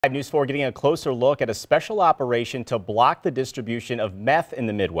News 4 getting a closer look at a special operation to block the distribution of meth in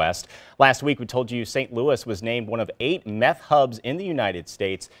the Midwest. Last week, we told you St. Louis was named one of 8 meth hubs in the United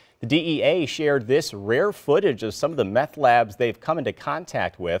States. The DEA shared this rare footage of some of the meth labs they've come into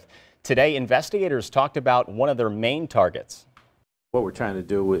contact with. Today, investigators talked about one of their main targets. What we're trying to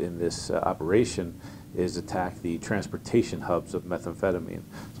do in this operation is attack the transportation hubs of methamphetamine.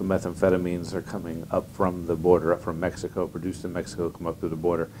 So methamphetamines are coming up from the border, up from Mexico, produced in Mexico, come up through the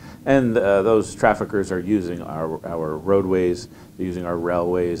border. And those traffickers are using our roadways, they're using our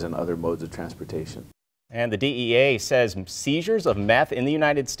railways and other modes of transportation. And the DEA says seizures of meth in the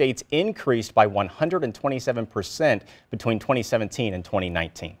United States increased by 127% between 2017 and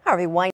 2019. Harvey Weinstein